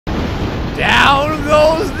Down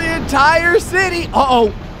goes the entire city.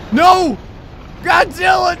 Uh-oh. No!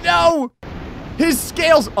 Godzilla, no! His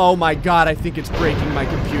scales. Oh my god, I think it's breaking my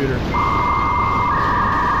computer.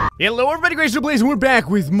 Hello everybody, GrayStillPlays, and we're back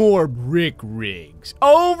with more brick rigs.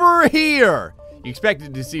 Over here! You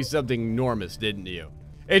expected to see something enormous, didn't you?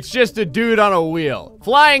 It's just a dude on a wheel.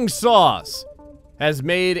 Flying Sauce has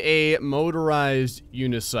made a motorized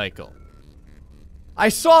unicycle. I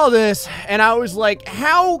saw this, and I was like,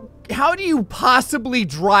 how do you possibly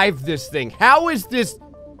drive this thing? How is this?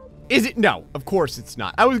 Is it? No, of course it's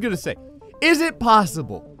not. I was gonna say, is it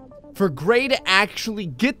possible for Gray to actually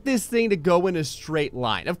get this thing to go in a straight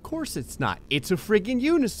line? Of course it's not. It's a friggin'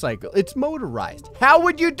 unicycle. It's motorized. How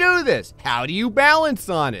would you do this? How do you balance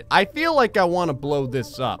on it? I feel like I want to blow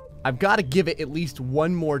this up. I've got to give it at least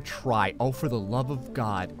one more try. Oh, for the love of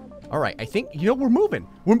God. All right, I think, you know, we're moving.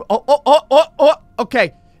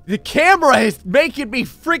 Okay, the camera is making me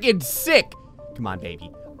friggin' sick. Come on, baby.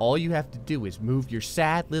 All you have to do is move your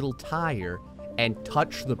sad little tire and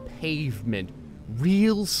touch the pavement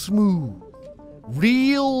real smooth,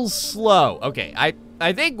 real slow. Okay, I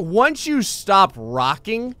think once you stop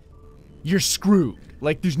rocking, you're screwed.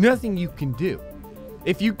 Like, there's nothing you can do.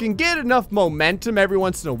 If you can get enough momentum every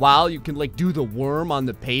once in a while, you can, like, do the worm on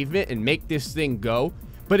the pavement and make this thing go.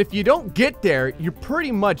 But if you don't get there, you're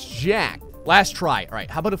pretty much jacked. Last try. All right,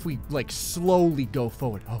 how about if we, like, slowly go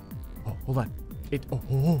forward? Oh, hold on.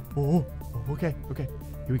 Okay,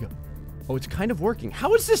 here we go. Oh, it's kind of working.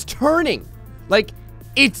 How is this turning? Like,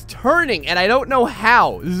 it's turning, and I don't know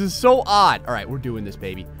how. This is so odd. All right, we're doing this,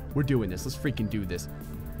 baby. We're doing this. Let's freaking do this.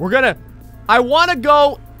 I want to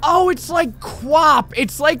go. Oh, it's like quap.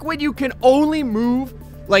 It's like when you can only move,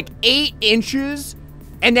 like, 8 inches,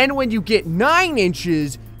 and then when you get 9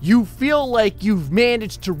 inches, you feel like you've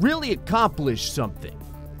managed to really accomplish something.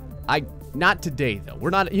 Not today, though. We're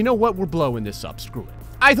not, you know what? We're blowing this up. Screw it.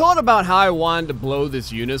 I thought about how I wanted to blow this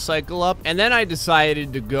unicycle up, and then I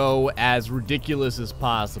decided to go as ridiculous as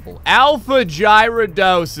possible. Alpha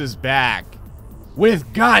Gyarados is back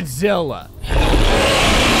with Godzilla.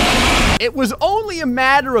 It was only a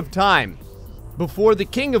matter of time before the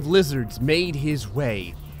King of Lizards made his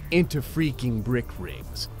way into freaking brick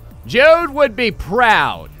rigs. Jude would be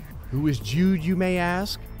proud. Who is Jude, you may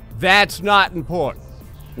ask? That's not important.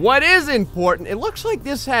 What is important, it looks like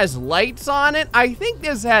this has lights on it. I think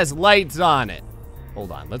this has lights on it. Hold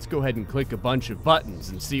on, let's go ahead and click a bunch of buttons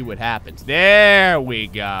and see what happens. There we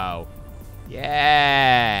go.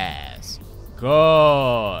 Yes.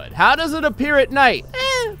 Good. How does it appear at night?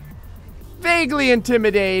 Vaguely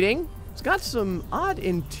intimidating. It's got some odd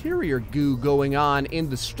interior goo going on in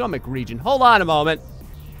the stomach region. Hold on a moment.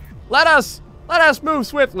 Let us move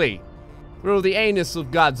swiftly through the anus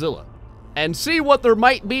of Godzilla and see what there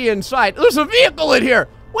might be inside. There's a vehicle in here.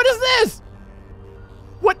 What is this?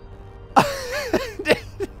 What?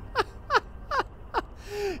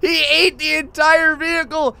 He ate the entire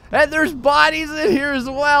vehicle, and there's bodies in here as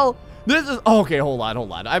well. This is, okay, hold on.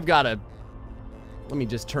 Let me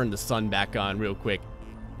just turn the sun back on real quick.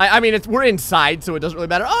 I mean, we're inside, so it doesn't really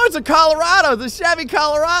matter. Oh, it's a Colorado, the Chevy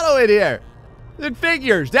Colorado in here. It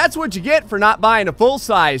figures. That's what you get for not buying a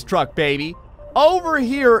full-size truck, baby. Over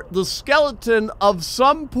here, the skeleton of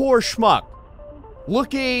some poor schmuck,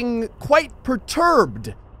 looking quite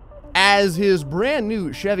perturbed as his brand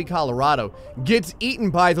new Chevy Colorado gets eaten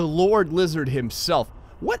by the Lord Lizard himself.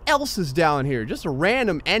 What else is down here? Just a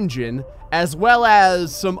random engine, as well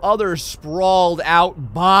as some other sprawled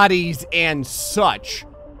out bodies and such.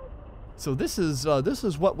 So this is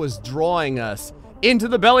what was drawing us into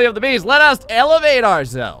the belly of the beast. Let us elevate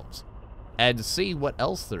ourselves and see what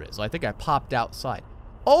else there is. I think I popped outside.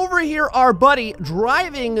 Over here, our buddy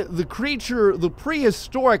driving the creature, the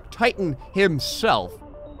prehistoric Titan himself.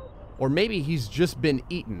 Or maybe he's just been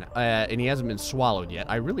eaten and he hasn't been swallowed yet.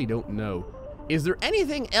 I really don't know. Is there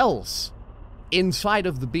anything else inside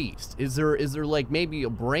of the beast? Is there like maybe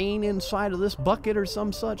a brain inside of this bucket or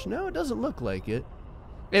some such? No, it doesn't look like it.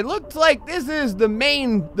 It looks like this is the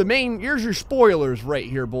main, here's your spoilers right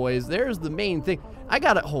here, boys. There's the main thing.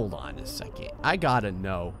 Hold on a second. I gotta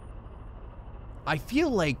know. I feel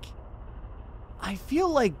like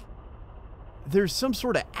there's some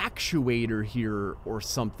sort of actuator here or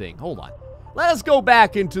something. Hold on. Let us go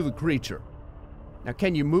back into the creature. Now,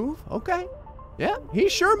 can you move? Okay. Yeah, he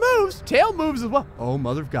sure moves. Tail moves as well. Oh,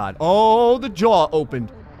 mother of God. Oh, the jaw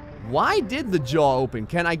opened. Why did the jaw open?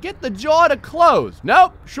 Can I get the jaw to close?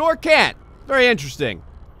 Nope, sure can't. Very interesting.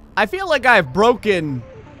 I feel like I've broken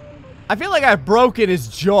his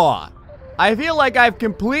jaw. I feel like I've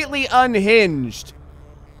completely unhinged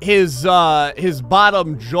his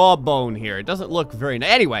bottom jawbone here. It doesn't look very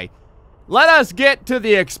nice. Anyway, let us get to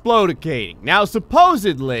the explodicating. Now,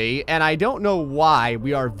 supposedly, and I don't know why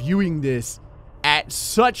we are viewing this at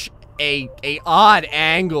such a odd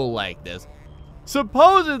angle like this.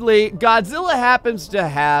 Supposedly, Godzilla happens to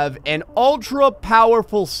have an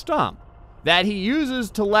ultra-powerful stomp that he uses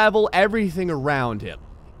to level everything around him.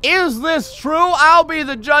 Is this true? I'll be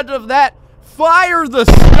the judge of that. Fire the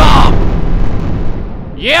stomp!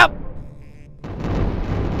 Yep.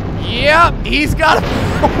 Yep, he's got a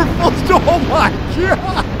powerful stomp. Oh my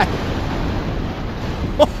god!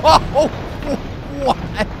 Oh,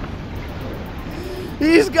 what?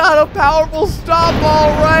 He's got a powerful stomp, all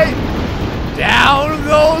right. Down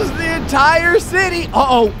goes the entire city.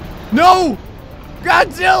 Uh-oh. No!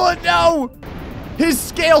 Godzilla, no! His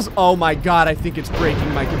scales. Oh my god, I think it's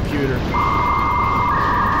breaking my computer.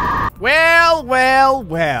 Well, well,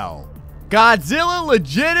 well. Godzilla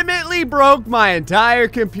legitimately broke my entire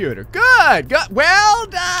computer. Good, good. Well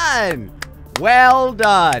done. Well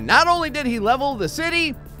done. Not only did he level the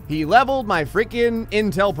city, he leveled my freaking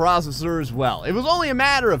Intel processor as well. It was only a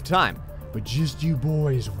matter of time. But just you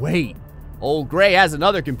boys wait. Old Gray has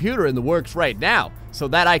another computer in the works right now, so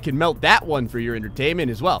that I can melt that one for your entertainment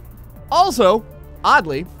as well. Also,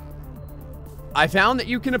 oddly, I found that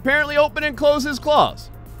you can apparently open and close his claws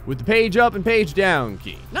with the page up and page down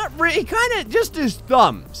key. Not really, kind of just his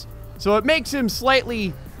thumbs. So it makes him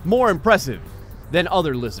slightly more impressive than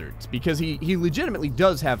other lizards because he legitimately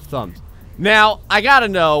does have thumbs. Now, I gotta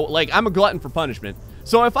know, like, I'm a glutton for punishment.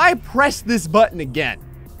 So if I press this button again,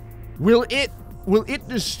 will it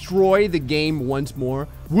destroy the game once more?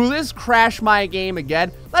 Will this crash my game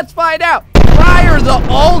again? Let's find out. Fire the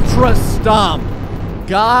Ultra Stomp.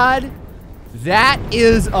 God, that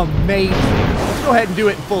is amazing. Let's go ahead and do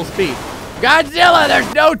it in full speed. Godzilla,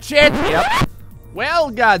 there's no chance. Yep. Well,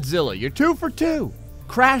 Godzilla, you're 2 for 2.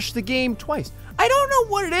 Crashed the game twice. I don't know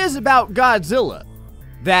what it is about Godzilla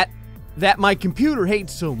that my computer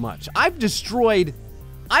hates so much. I've destroyed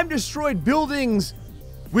buildings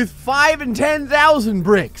with 5,000 and 10,000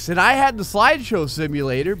 bricks, and I had the slideshow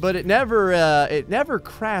simulator, but it never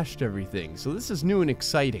crashed everything. So this is new and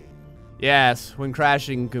exciting. Yes, when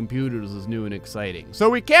crashing computers is new and exciting. So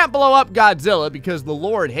we can't blow up Godzilla because the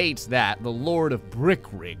Lord hates that. The Lord of Brick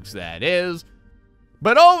Rigs, that is.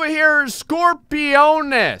 But over here is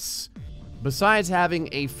Scorpionus. Besides having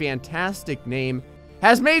a fantastic name,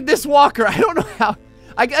 has made this walker. I don't know how.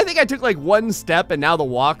 I think I took like one step and now the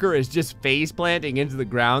walker is just face planting into the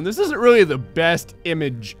ground. This isn't really the best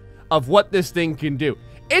image of what this thing can do.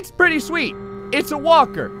 It's pretty sweet. It's a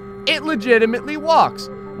walker. It legitimately walks.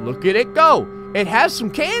 Look at it go. It has some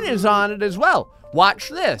cannons on it as well. Watch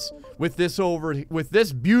this. With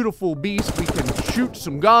this beautiful beast, we can shoot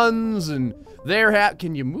some guns and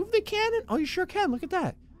can you move the cannon? Oh, you sure can. Look at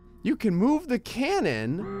that. You can move the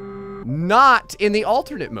cannon, not in the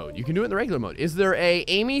alternate mode. You can do it in the regular mode. Is there a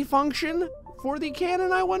aiming function for the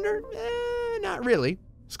cannon, I wonder? Not really.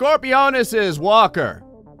 Scorpionus' walker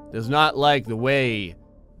does not like the way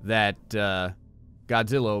that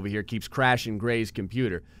Godzilla over here keeps crashing Gray's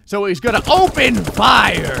computer. So he's gonna open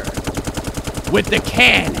fire with the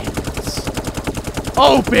cannons.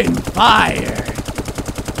 Open fire.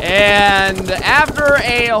 And after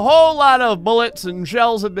a whole lot of bullets and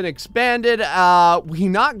shells have been expanded, we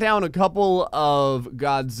knocked down a couple of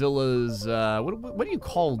Godzilla's, what do you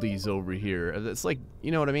call these over here? It's like,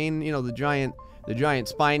 you know what I mean? You know, the giant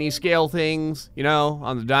spiny scale things, you know,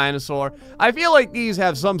 on the dinosaur. I feel like these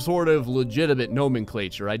have some sort of legitimate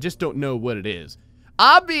nomenclature. I just don't know what it is.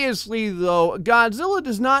 Obviously, though, Godzilla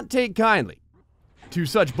does not take kindly to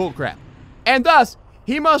such bullcrap. And thus,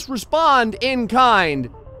 he must respond in kind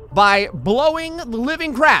by blowing the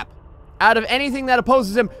living crap out of anything that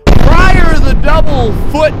opposes him. Fire the double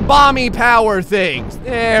foot bomby power things.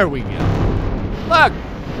 There we go. Look,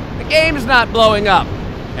 the game's not blowing up.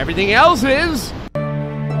 Everything else is.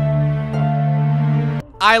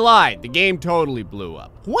 I lied. The game totally blew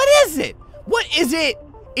up. What is it? What is it?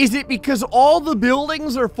 Is it because all the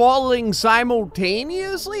buildings are falling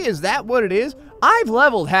simultaneously? Is that what it is? I've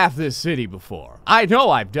leveled half this city before. I know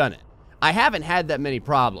I've done it. I haven't had that many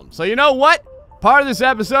problems. So you know what? Part of this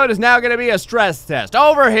episode is now going to be a stress test.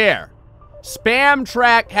 Over here, Spam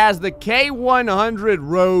Track has the K100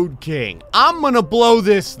 Road King. I'm going to blow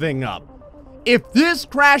this thing up. If this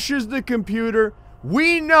crashes the computer,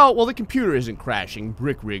 we know, well, the computer isn't crashing,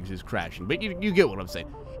 Brick Rigs is crashing, but you get what I'm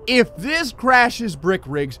saying. If this crashes Brick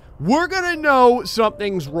Rigs, we're gonna know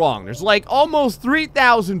something's wrong. There's like almost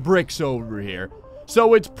 3,000 bricks over here,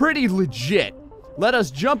 so it's pretty legit. Let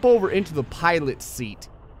us jump over into the pilot seat,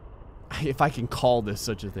 if I can call this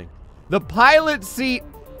such a thing. The pilot seat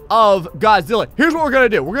of Godzilla. Here's what we're gonna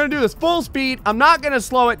do. We're gonna do this full speed. I'm not gonna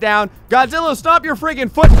slow it down. Godzilla, stomp your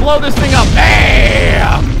freaking foot and blow this thing up.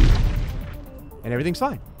 Bam! And everything's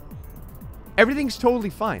fine. Everything's totally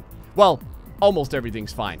fine. Well, almost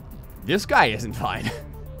everything's fine. This guy isn't fine.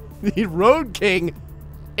 The Road King,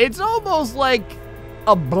 it's almost like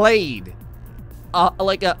a blade.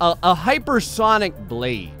 Like a hypersonic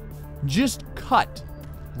blade. Just cut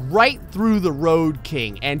right through the Road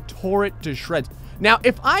King and tore it to shreds. Now,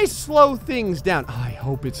 if I slow things down, I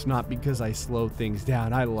hope it's not because I slow things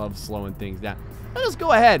down. I love slowing things down. Let us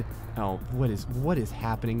go ahead. Oh, what is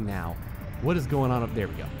happening now? What is going on up there?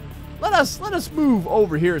 We go. Let us move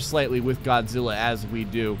over here slightly with Godzilla as we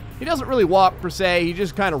do. He doesn't really walk per se. He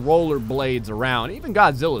just kind of rollerblades around. Even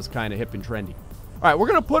Godzilla's kind of hip and trendy. All right, we're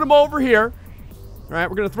gonna put him over here. All right,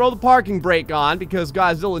 we're gonna throw the parking brake on because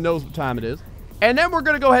Godzilla knows what time it is. And then we're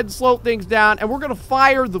going to go ahead and slow things down, and we're going to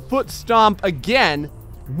fire the foot stomp again.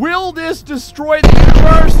 Will this destroy the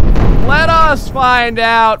universe? Let us find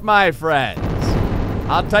out, my friends.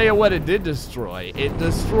 I'll tell you what it did destroy. It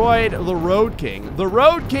destroyed the Road King. The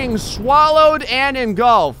Road King swallowed and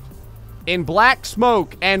engulfed in black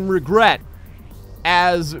smoke and regret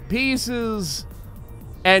as pieces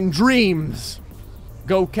and dreams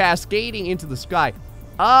go cascading into the sky.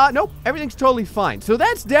 Nope, everything's totally fine. So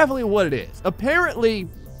that's definitely what it is. Apparently,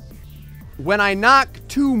 when I knock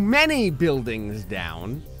too many buildings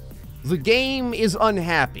down, the game is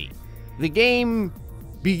unhappy. The game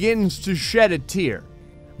begins to shed a tear.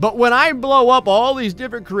 But when I blow up all these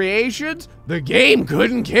different creations, the game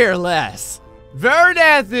couldn't care less.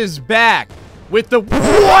 Verdeth is back with the—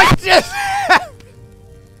 what just happened?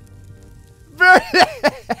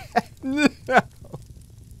 Verdeth! No.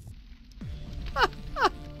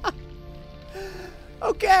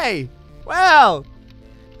 Okay, well,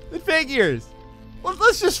 it figures. Well,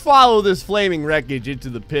 let's just follow this flaming wreckage into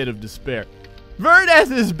the pit of despair.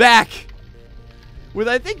 Verdeth is back with,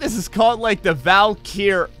 I think this is called like the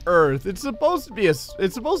Valkyr Earth. It's supposed to be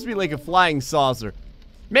like a flying saucer.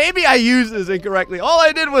 Maybe I used this incorrectly. All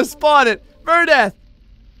I did was spawn it. Verdeth,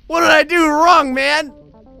 what did I do wrong, man?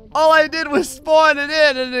 All I did was spawn it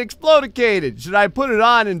in and it explodicated. Should I put it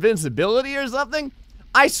on invincibility or something?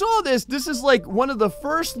 I saw this. This is like one of the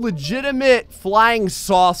first legitimate flying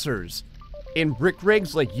saucers in brick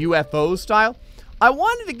rigs, like UFO style. I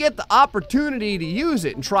wanted to get the opportunity to use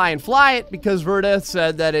it and try and fly it because Verdeth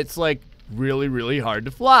said that it's like really, really hard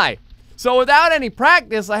to fly. So without any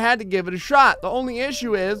practice, I had to give it a shot. The only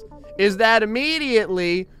issue is that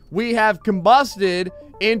immediately we have combusted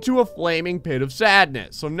into a flaming pit of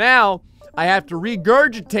sadness. So now I have to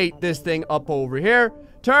regurgitate this thing up over here.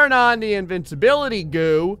 Turn on the invincibility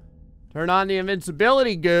goo. Turn on the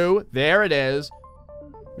invincibility goo. There it is.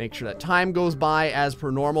 Make sure that time goes by as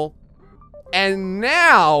per normal. And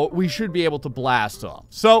now we should be able to blast off.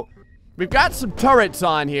 So we've got some turrets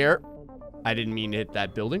on here. I didn't mean to hit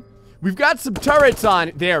that building. We've got some turrets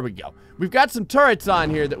on. There we go. We've got some turrets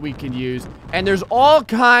on here that we can use. And there's all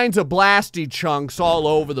kinds of blasty chunks all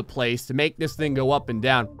over the place to make this thing go up and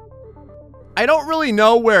down. I don't really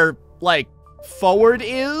know where, like, forward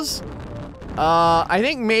is. I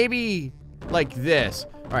think maybe like this.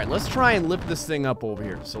 All right, let's try and lift this thing up over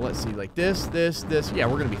here. So let's see, like this. Yeah,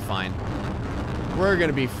 we're gonna be fine. We're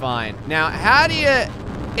gonna be fine. Now, how do you—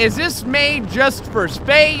 is this made just for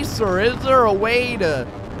space, or is there a way to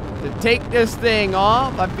take this thing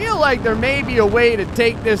off? I feel like there may be a way to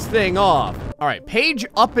take this thing off. All right, page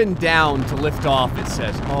up and down to lift off, it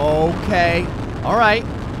says. Okay, all right,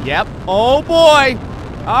 yep, oh boy.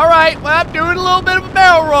 All right, well, I'm doing a little bit of a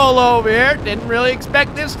barrel roll over here. Didn't really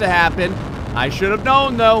expect this to happen. I should have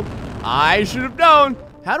known, though. I should have known.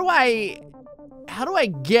 How do I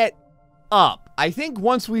get up? I think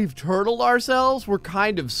once we've turtled ourselves, we're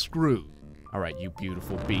kind of screwed. All right, you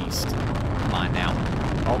beautiful beast. Come on now.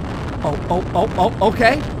 Oh,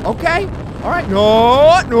 okay. All right,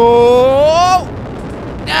 no.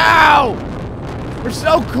 We're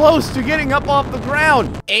so close to getting up off the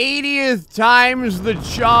ground. 80th time's the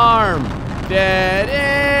charm.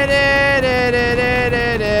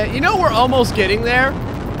 You know, we're almost getting there.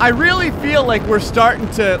 I really feel like we're starting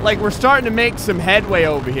to make some headway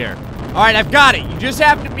over here. All right, I've got it. You just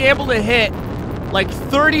have to be able to hit like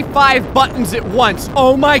 35 buttons at once.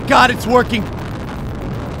 Oh my God, it's working.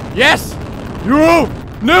 Yes. No.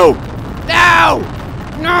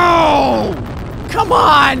 Come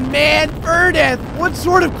on, man. Verdeth, what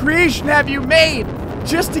sort of creation have you made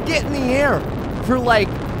just to get in the air for like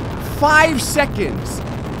 5 seconds?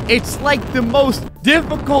 It's like the most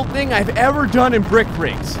difficult thing I've ever done in brick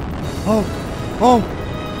rigs. Oh,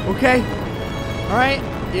 okay. All right.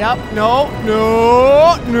 Yep. No.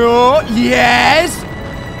 No. No. Yes.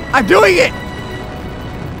 I'm doing it.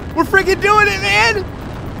 We're freaking doing it, man.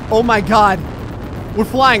 Oh my God. We're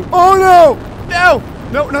flying. Oh no. No.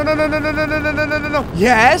 No. No. No. No. No. No. No. No. No. No. No. No.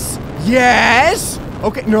 Yes. Yes.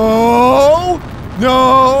 Okay. No.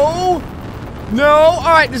 No. No.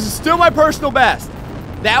 All right. This is still my personal best.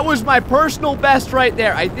 That was my personal best right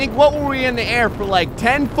there. I think, what were we in the air for, like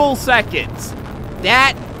 10 full seconds?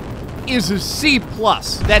 That is a C+.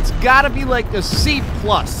 That's gotta be like a C+,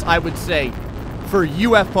 I would say, for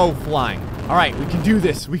UFO flying. All right, we can do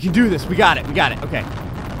this. We can do this. We got it. We got it. Okay.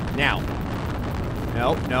 Now.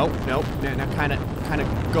 Nope, nope, nope. Now kind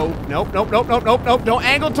of go. Nope, nope, nope, nope, nope, nope. Don't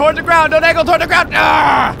angle towards the ground. Don't angle towards the ground.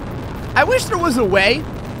 Ah! I wish there was a way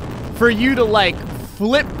for you to, like,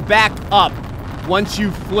 flip back up once you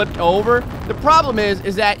flipped over. The problem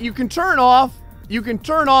is that you can turn off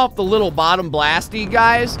the little bottom blasty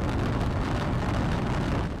guys,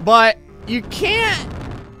 but you can't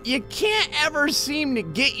ever seem to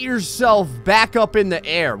get yourself back up in the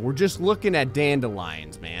air. We're just looking at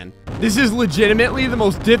dandelions, man. This is legitimately the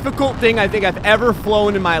most difficult thing I think I've ever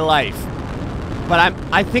flown in my life. But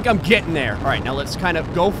I think I'm getting there. All right, now let's kind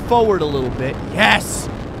of go forward a little bit. Yes.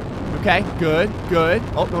 Okay, good, good.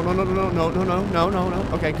 Oh, no, no, no, no, no, no, no, no, no,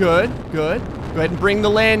 no. Okay, good, good. Go ahead and bring the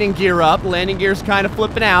landing gear up. The landing gear's kind of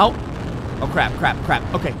flipping out. Oh, crap, crap, crap.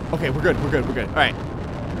 Okay, okay, we're good, we're good, we're good. All right.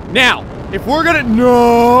 Now, if we're gonna...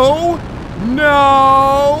 No!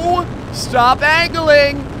 No! Stop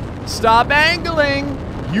angling! Stop angling!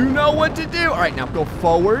 You know what to do. All right, now go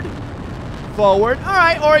forward. Forward. All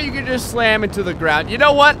right, or you can just slam into the ground. You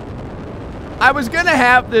know what? I was gonna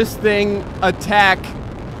have this thing attack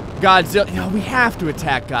Godzilla. You know, we have to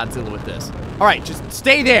attack Godzilla with this. All right, just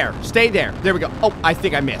stay there. Stay there. There we go. Oh, I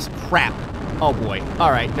think I missed. Crap. Oh boy.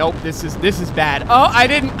 All right. Nope. This is bad. Oh, I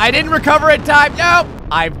didn't recover in time. Nope.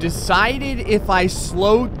 I've decided if I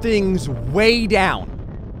slowed things way down,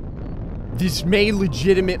 this may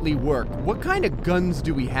legitimately work. What kind of guns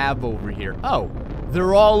do we have over here? Oh,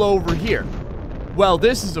 they're all over here. Well,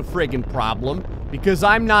 this is a friggin' problem because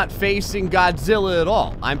I'm not facing Godzilla at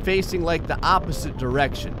all. I'm facing like the opposite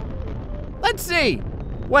direction. Let's see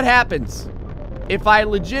what happens if I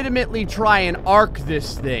legitimately try and arc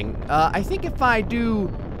this thing. I think if I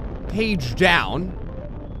do page down,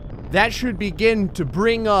 that should begin to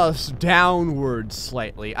bring us downwards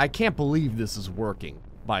slightly. I can't believe this is working,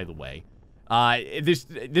 by the way.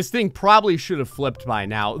 This thing probably should have flipped by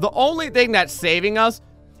now. The only thing that's saving us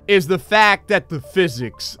is the fact that the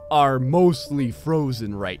physics are mostly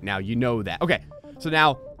frozen right now. You know that. Okay, so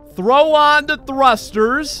now throw on the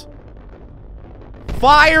thrusters.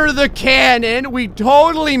 Fire the cannon. We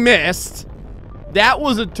totally missed. That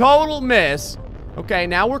was a total miss. Okay,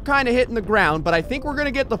 now we're kind of hitting the ground, but I think we're going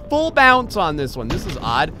to get the full bounce on this one. This is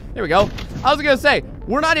odd. There we go. I was going to say,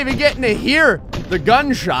 we're not even getting to hear the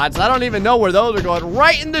gunshots. I don't even know where those are going.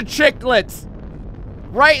 Right in the chiclets.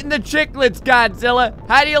 Right in the chiclets, Godzilla.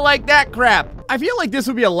 How do you like that crap? I feel like this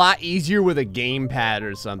would be a lot easier with a gamepad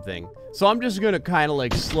or something. So I'm just gonna kind of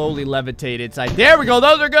like slowly levitate inside. There we go,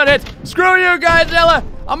 those are good hits. Screw you, Godzilla.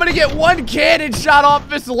 I'm gonna get one cannon shot off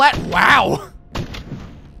this wow.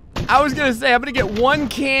 I was gonna say, I'm gonna get one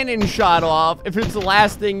cannon shot off if it's the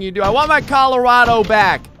last thing you do. I want my Colorado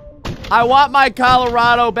back. I want my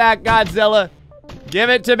Colorado back, Godzilla. Give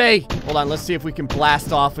it to me. Hold on, let's see if we can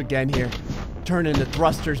blast off again here. Turning the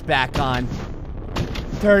thrusters back on.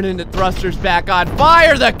 Turning the thrusters back on.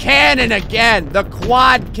 Fire the cannon again. The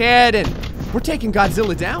quad cannon. We're taking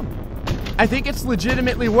Godzilla down. I think it's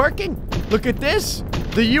legitimately working. Look at this.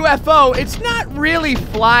 The UFO, it's not really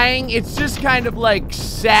flying. It's just kind of like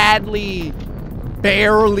sadly,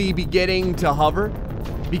 barely beginning to hover.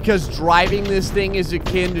 Because driving this thing is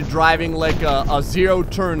akin to driving like a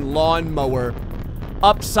zero-turn lawnmower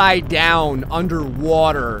upside down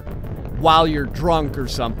underwater while you're drunk or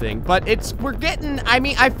something. But we're getting, I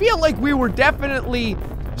mean, I feel like we were definitely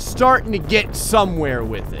starting to get somewhere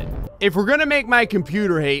with it. If we're gonna make my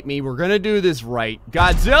computer hate me, we're gonna do this right.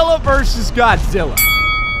 Godzilla versus Godzilla.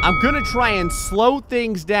 I'm gonna try and slow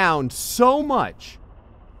things down so much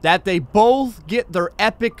that they both get their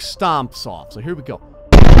epic stomps off. So here we go.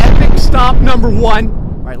 Epic stomp number 1.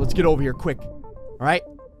 All right, let's get over here quick. All right,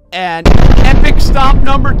 and epic stomp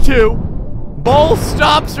number 2. Both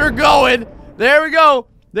stomps are going. There we go.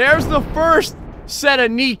 There's the first set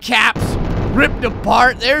of kneecaps ripped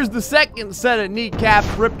apart. There's the second set of kneecaps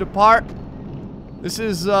ripped apart. This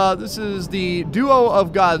is the duo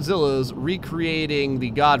of Godzillas recreating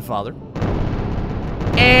The Godfather.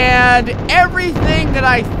 And everything that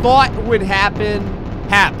I thought would happen,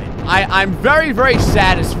 happened. I'm very, very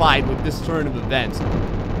satisfied with this turn of events.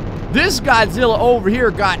 This Godzilla over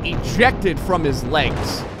here got ejected from his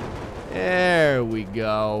legs. There we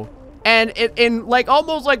go. And in like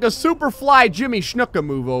almost like a Superfly Jimmy Snuka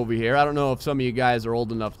move over here. I don't know if some of you guys are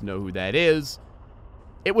old enough to know who that is.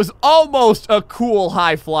 It was almost a cool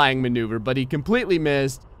high-flying maneuver, but he completely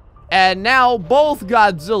missed. And now both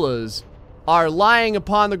Godzillas are lying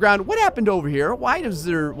upon the ground. What happened over here? Why is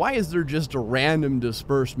there just a random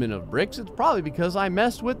disbursement of bricks? It's probably because I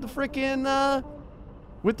messed with the frickin'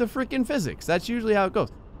 physics. That's usually how it goes.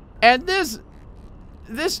 And this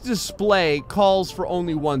display calls for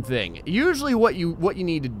only one thing. Usually what you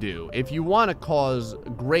need to do if you want to cause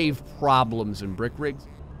grave problems in brick rigs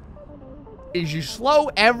is you slow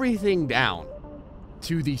everything down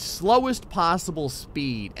to the slowest possible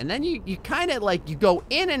speed, and then you kind of like, you go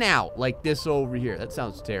in and out like this over here. That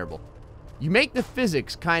sounds terrible. You make the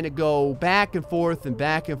physics kind of go back and forth and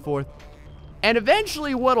back and forth, and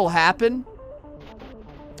eventually what'll happen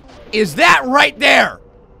is that right there,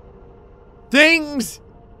 things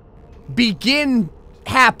begin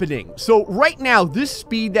happening. So right now, this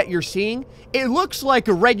speed that you're seeing, it looks like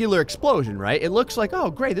a regular explosion, right? It looks like, oh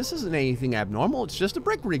great, this isn't anything abnormal, it's just a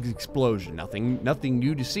brick rig explosion. Nothing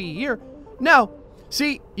new to see here. No,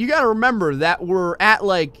 see, you gotta remember that we're at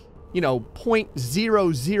like, you know,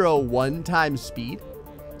 0.001 times speed.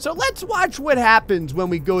 So let's watch what happens when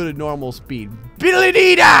we go to normal speed.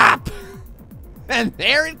 Biddly-dee-dop! And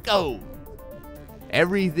there it goes.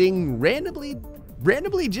 Everything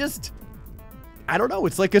randomly just, I don't know,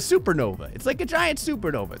 it's like a supernova. It's like a giant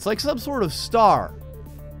supernova. It's like some sort of star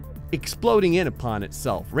exploding in upon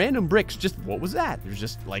itself. Random bricks, just, what was that? There's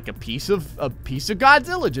just like a piece of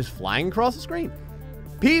Godzilla just flying across the screen.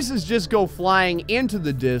 Pieces just go flying into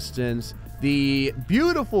the distance. The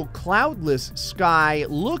beautiful cloudless sky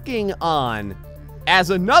looking on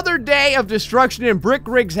as another day of destruction in brick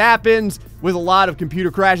rigs happens with a lot of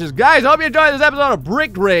computer crashes. Guys, I hope you enjoyed this episode of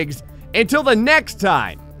Brick Rigs. Until the next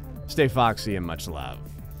time, stay foxy and much love.